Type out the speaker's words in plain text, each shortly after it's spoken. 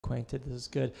acquainted. This is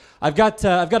good. I've got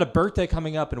a birthday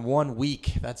coming up in 1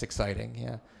 week. That's exciting.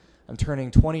 Yeah, I'm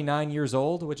turning 29 years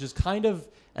old, which is kind of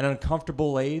an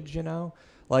uncomfortable age, you know.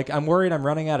 Like, I'm worried I'm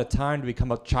running out of time to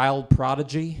become a child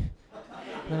prodigy.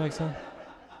 That makes sense.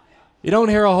 You don't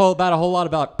hear a whole lot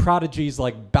about prodigies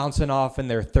like bouncing off in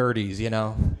their 30s, you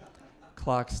know.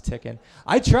 Clock's ticking.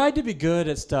 I tried to be good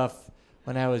at stuff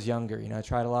when I was younger. You know, I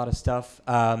tried a lot of stuff.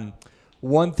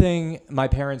 One thing my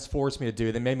parents forced me to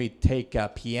do, they made me take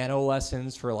piano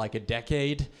lessons for like a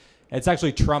decade. It's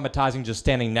actually traumatizing just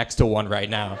standing next to one right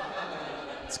now.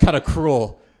 It's kind of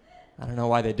cruel. I don't know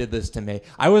why they did this to me.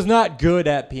 I was not good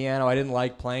at piano. I didn't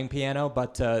like playing piano,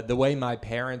 but the way my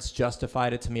parents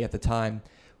justified it to me at the time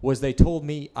was they told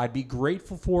me I'd be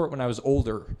grateful for it when I was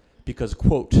older because,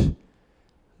 quote,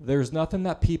 there's nothing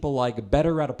that people like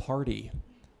better at a party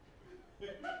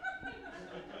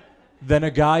than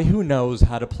a guy who knows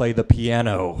how to play the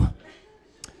piano.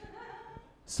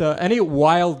 So any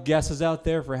wild guesses out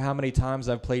there for how many times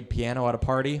I've played piano at a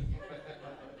party?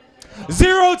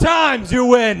 0 times, you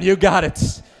win. You got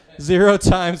it. 0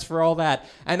 times for all that.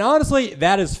 And honestly,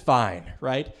 that is fine,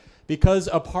 right? Because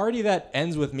a party that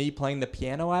ends with me playing the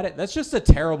piano at it, that's just a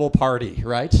terrible party,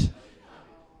 right?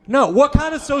 No, what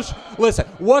kind of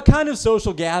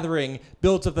social gathering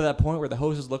builds up to that point where the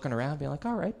host is looking around being like,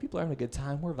 all right, people are having a good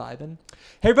time, we're vibing.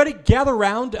 Hey, everybody, gather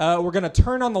around. We're going to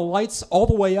turn on the lights all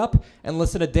the way up and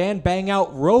listen to Dan bang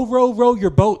out Row, Row, Row Your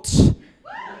Boat.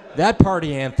 That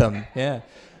party anthem, yeah.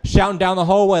 Shouting down the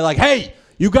hallway like, hey,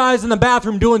 you guys in the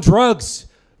bathroom doing drugs.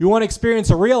 You want to experience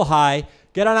a real high?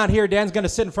 Get on out here. Dan's going to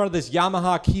sit in front of this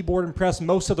Yamaha keyboard and press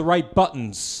most of the right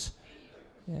buttons.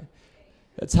 Yeah.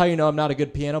 That's how you know I'm not a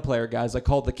good piano player, guys. I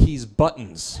call the keys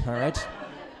buttons, all right?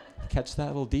 Catch that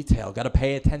little detail. Got to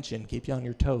pay attention. Keep you on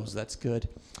your toes. That's good.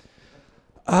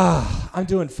 I'm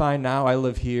doing fine now. I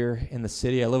live here in the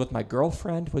city. I live with my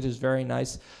girlfriend, which is very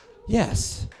nice.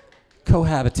 Yes,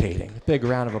 cohabitating. Big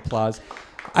round of applause.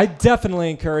 I definitely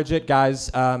encourage it,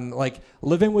 guys. Like,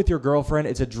 living with your girlfriend,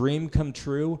 it's a dream come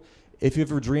true if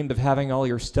you've ever dreamed of having all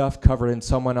your stuff covered in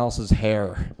someone else's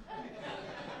hair.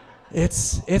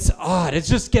 It's odd. It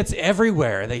just gets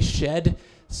everywhere. They shed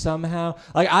somehow.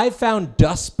 Like, I've found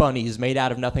dust bunnies made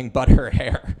out of nothing but her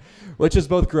hair, which is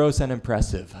both gross and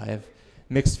impressive. I have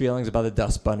mixed feelings about the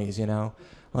dust bunnies, you know.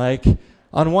 Like,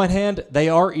 on one hand, they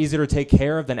are easier to take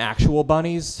care of than actual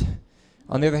bunnies.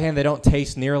 On the other hand, they don't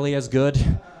taste nearly as good.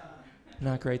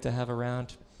 Not great to have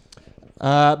around.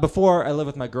 Before I lived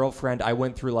with my girlfriend, I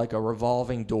went through like a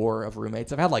revolving door of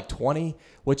roommates. I've had like 20,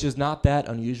 which is not that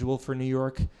unusual for New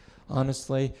York,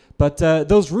 honestly. But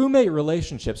those roommate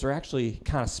relationships are actually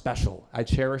kind of special. I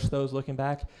cherish those looking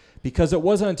back because it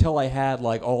wasn't until I had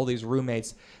like all these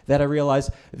roommates that I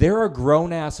realized there are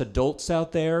grown-ass adults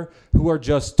out there who are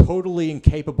just totally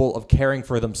incapable of caring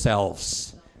for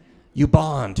themselves. You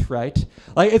bond, right?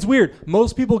 Like, it's weird.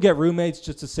 Most people get roommates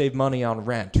just to save money on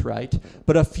rent, right?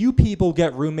 But a few people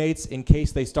get roommates in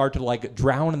case they start to, like,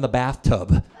 drown in the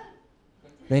bathtub.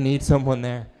 They need someone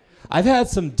there. I've had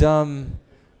some dumb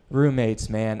roommates,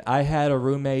 man. I had a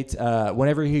roommate,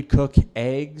 whenever he'd cook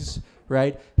eggs,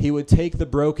 right, he would take the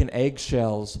broken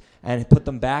eggshells and put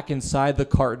them back inside the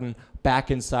carton, back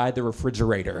inside the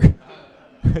refrigerator.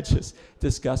 Which is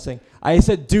disgusting. I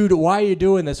said, dude, why are you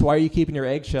doing this? Why are you keeping your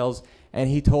eggshells? And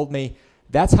he told me,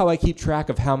 that's how I keep track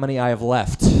of how many I have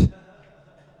left.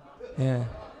 Yeah.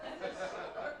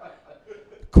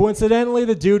 Coincidentally,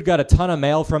 the dude got a ton of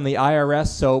mail from the IRS,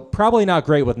 so probably not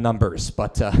great with numbers,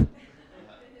 but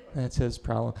that's his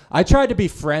problem. I tried to be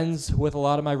friends with a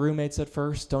lot of my roommates at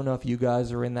first. Don't know if you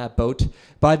guys are in that boat.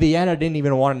 By the end, I didn't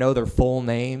even want to know their full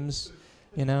names.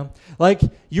 You know, like,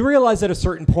 you realize at a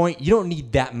certain point, you don't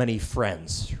need that many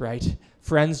friends, right?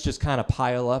 Friends just kind of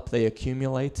pile up, they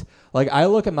accumulate. Like, I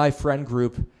look at my friend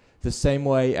group the same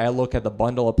way I look at the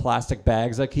bundle of plastic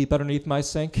bags I keep underneath my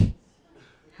sink,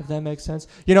 if that makes sense.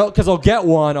 You know, because I'll get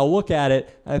one, I'll look at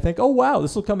it, and I think, oh, wow,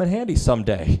 this will come in handy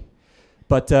someday.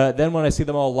 But then when I see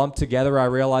them all lumped together, I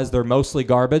realize they're mostly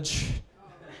garbage.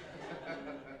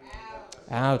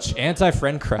 Ouch,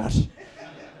 anti-friend crowd.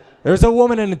 There's a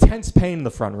woman in intense pain in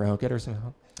the front row. Get her some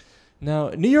help. No,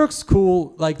 New York's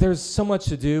cool. Like, there's so much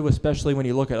to do, especially when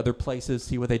you look at other places,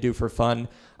 see what they do for fun.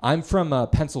 I'm from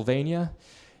Pennsylvania.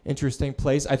 Interesting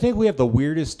place. I think we have the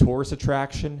weirdest tourist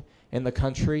attraction in the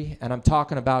country, and I'm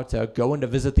talking about going to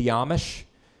visit the Amish.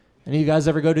 Any of you guys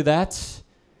ever go do that?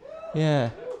 Yeah.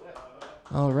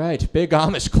 All right. Big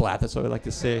Amish clap. That's what we like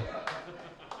to see.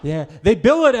 Yeah, they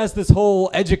bill it as this whole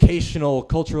educational,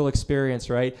 cultural experience,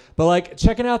 right? But, like,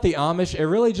 checking out the Amish, it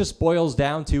really just boils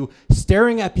down to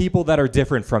staring at people that are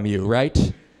different from you,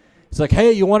 right? It's like,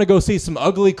 hey, you want to go see some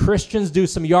ugly Christians do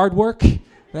some yard work?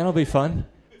 That'll be fun.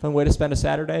 Fun way to spend a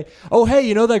Saturday. Oh, hey,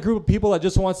 you know that group of people that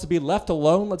just wants to be left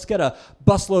alone? Let's get a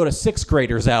busload of sixth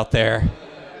graders out there.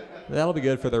 That'll be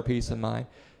good for their peace of mind.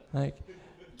 Like,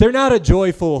 they're not a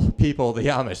joyful people, the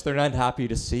Amish. They're not happy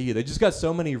to see you. They just got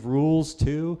so many rules,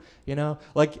 too, you know?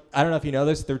 Like, I don't know if you know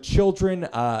this, their children,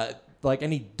 like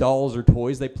any dolls or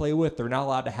toys they play with, they're not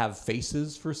allowed to have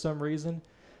faces for some reason.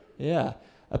 Yeah.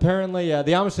 Apparently,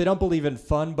 the Amish, they don't believe in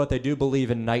fun, but they do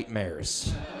believe in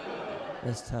nightmares.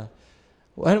 That's tough.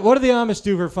 What do the Amish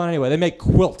do for fun anyway? They make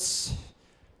quilts,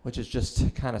 which is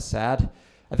just kind of sad.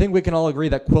 I think we can all agree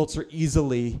that quilts are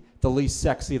easily the least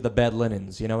sexy of the bed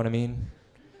linens, you know what I mean?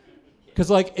 Because,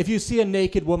 like, if you see a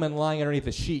naked woman lying underneath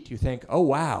a sheet, you think, oh,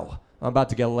 wow, I'm about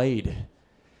to get laid.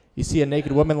 You see a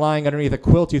naked woman lying underneath a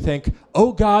quilt, you think,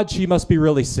 oh, God, she must be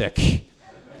really sick.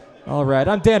 All right,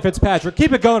 I'm Dan Fitzpatrick.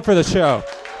 Keep it going for the show.